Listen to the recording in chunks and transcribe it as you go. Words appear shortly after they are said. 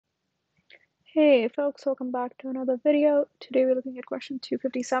Hey folks, welcome back to another video. Today we're looking at question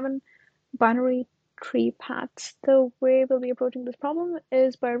 257, binary tree paths. The way we'll be approaching this problem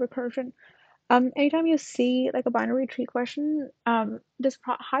is by recursion. Anytime you see like a binary tree question, there's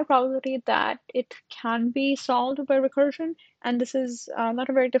high probability that it can be solved by recursion, and this is not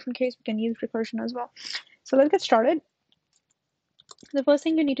a very different case. We can use recursion as well. So let's get started. The first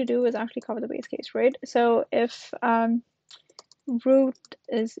thing you need to do is actually cover the base case, right? So if root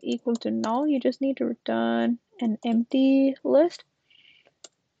is equal to null, you just need to return an empty list.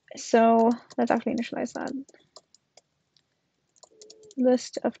 So let's actually initialize that.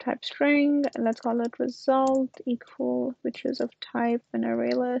 List of type string, and let's call it result equal, which is of type an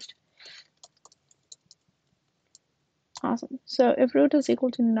array list. Awesome. So if root is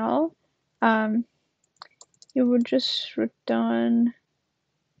equal to null, you would just return,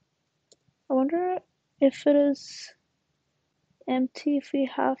 I wonder if it is empty if we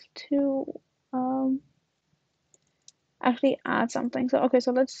have to actually add something. So okay,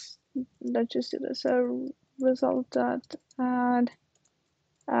 so let's just do this. So result dot add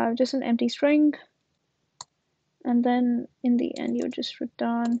just an empty string, and then in the end you just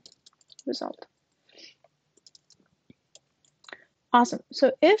return result. Awesome.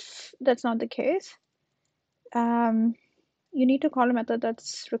 So if that's not the case, you need to call a method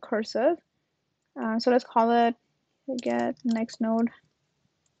that's recursive. So let's call it get next node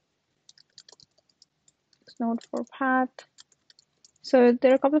for path. So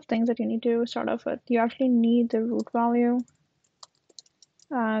there are a couple of things that you need to start off with. You actually need the root value.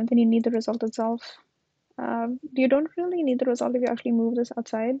 Then you need the result itself. You don't really need the result if you actually move this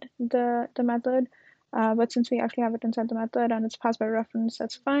outside the method, but since we actually have it inside the method and it's passed by reference,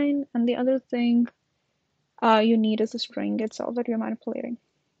 that's fine. And the other thing you need is the string itself that you're manipulating.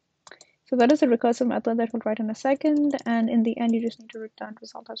 So that is a recursive method that we'll write in a second, and in the end you just need to return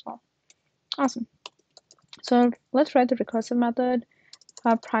result as well. Awesome. So let's write the recursive method,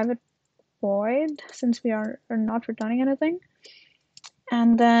 private void, since we are not returning anything.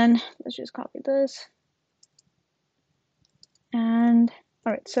 And then let's just copy this. And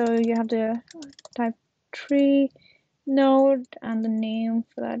all right, so you have the type tree node, and the name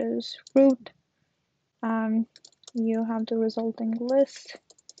for that is root. You have the resulting list.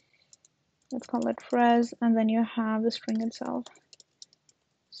 Let's call it res, and then you have the string itself.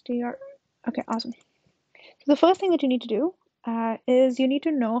 str. Okay, awesome. So the first thing that you need to do is you need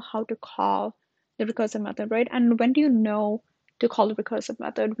to know how to call the recursive method, right? And when do you know to call the recursive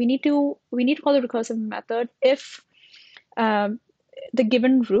method? We need to call the recursive method if the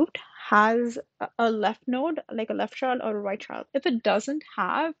given root has a left node, like a left child or a right child. If it doesn't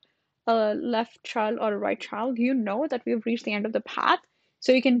have a left child or a right child, you know that we've reached the end of the path.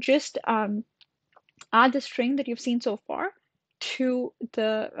 So you can just add the string that you've seen so far to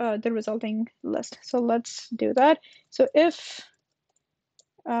the resulting list. So let's do that. So if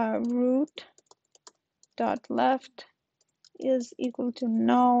root dot left is equal to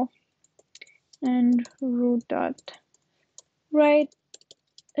null and root dot right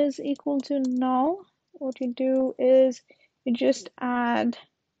is equal to null, what you do is you just add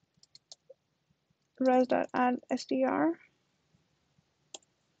res.add str.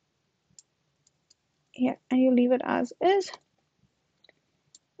 Yeah, and you leave it as is,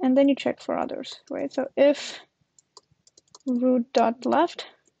 and then you check for others, right? So if root.left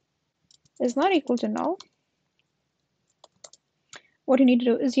is not equal to null, what you need to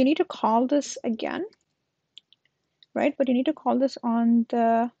do is you need to call this again, right? But you need to call this on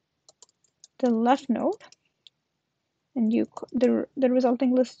the left node, and the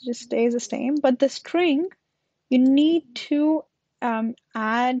resulting list just stays the same. But the string, you need to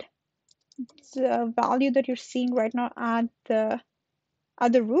add the value that you're seeing right now at the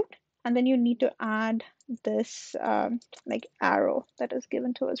root, and then you need to add this like arrow that is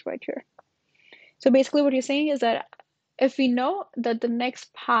given to us right here. So basically what you're saying is that if we know that the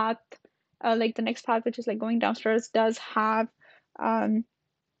next path, like the next path which is like going downstairs does have a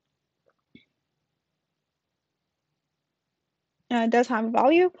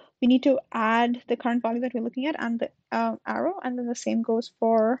value, we need to add the current value that we're looking at and the arrow, and then the same goes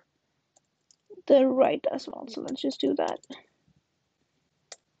for the right as well. So let's just do that.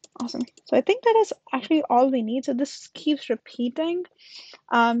 Awesome. So I think that is actually all we need. So this keeps repeating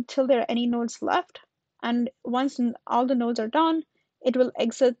till there are any nodes left. And once all the nodes are done, it will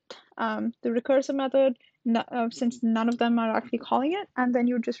exit the recursive method since none of them are actually calling it. And then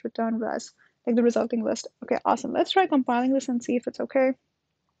you just return res, like the resulting list. Okay, awesome. Let's try compiling this and see if it's okay.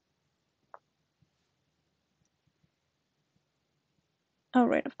 Oh,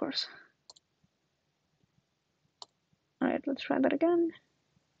 right, of course. All right, let's try that again.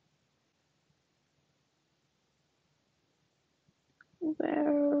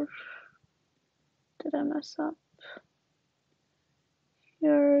 I mess up?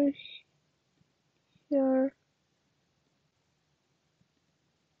 Here, here.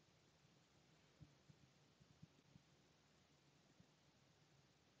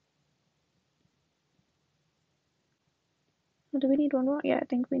 Do we need one more? Yeah, I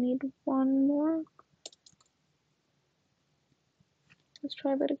think we need one more. Let's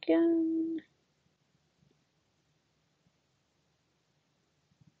try that again.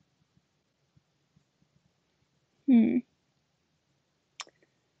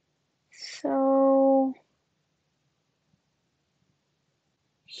 So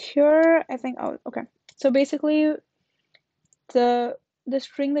here, I think, oh, okay. So basically, the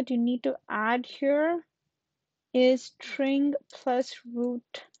string that you need to add here is string plus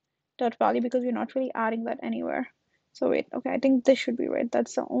root dot value, because we're not really adding that anywhere. So wait, okay, I think this should be right.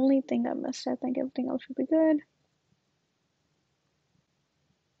 That's the only thing I missed. I think everything else should be good.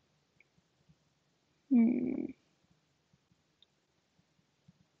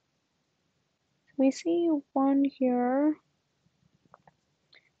 We see one here.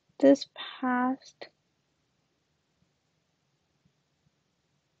 This passed.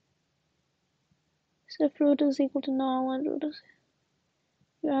 So if root is equal to null and root is,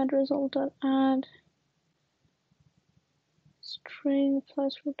 you add result dot add string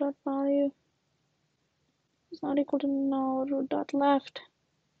plus root dot value is not equal to null root dot left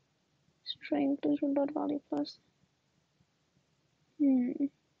string plus root dot value plus.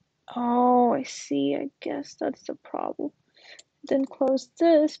 Oh, I see. I guess that's the problem. Then close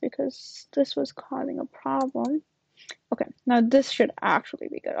this because this was causing a problem. Okay, now this should actually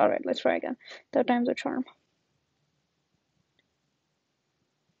be good. All right, let's try again. Third time's a charm.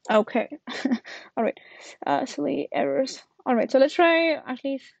 Okay. All right. Silly errors. All right, so let's try at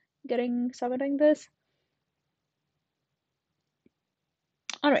least submitting this.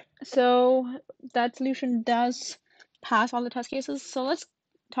 All right, so that solution does pass all the test cases. So let's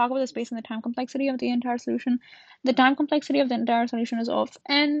talk about the space and the time complexity of the entire solution. The time complexity of the entire solution is of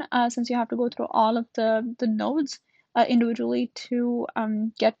n, since you have to go through all of the nodes individually to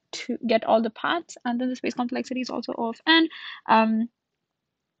get all the paths, and then the space complexity is also of n,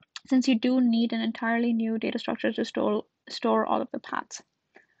 since you do need an entirely new data structure to store all of the paths.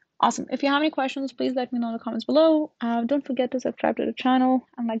 Awesome. If you have any questions, please let me know in the comments below. Don't forget to subscribe to the channel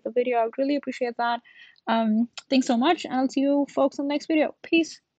and like the video. I would really appreciate that. Thanks so much, and I'll see you folks in the next video. Peace.